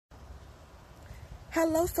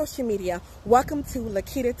Hello, social media. Welcome to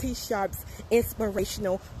Lakita T. Sharp's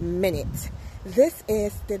Inspirational Minute. This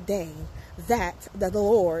is the day that the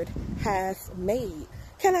Lord has made.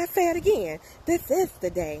 Can I say it again? This is the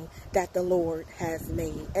day that the Lord has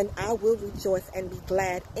made, and I will rejoice and be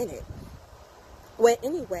glad in it. Well,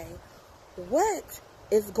 anyway, what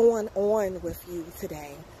is going on with you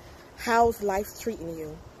today? How's life treating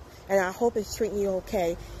you? And I hope it's treating you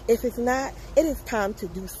okay. If it's not, it is time to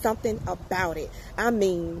do something about it. I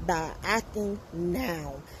mean, by acting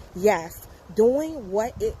now. Yes, doing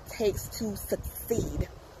what it takes to succeed.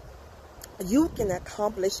 You can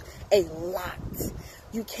accomplish a lot.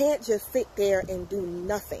 You can't just sit there and do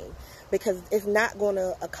nothing, because it's not going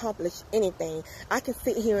to accomplish anything. I can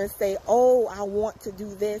sit here and say, oh, I want to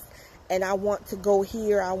do this, and I want to go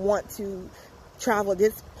here, I want to travel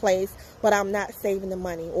this place, but I'm not saving the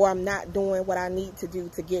money, or I'm not doing what I need to do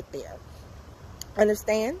to get there.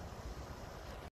 Understand?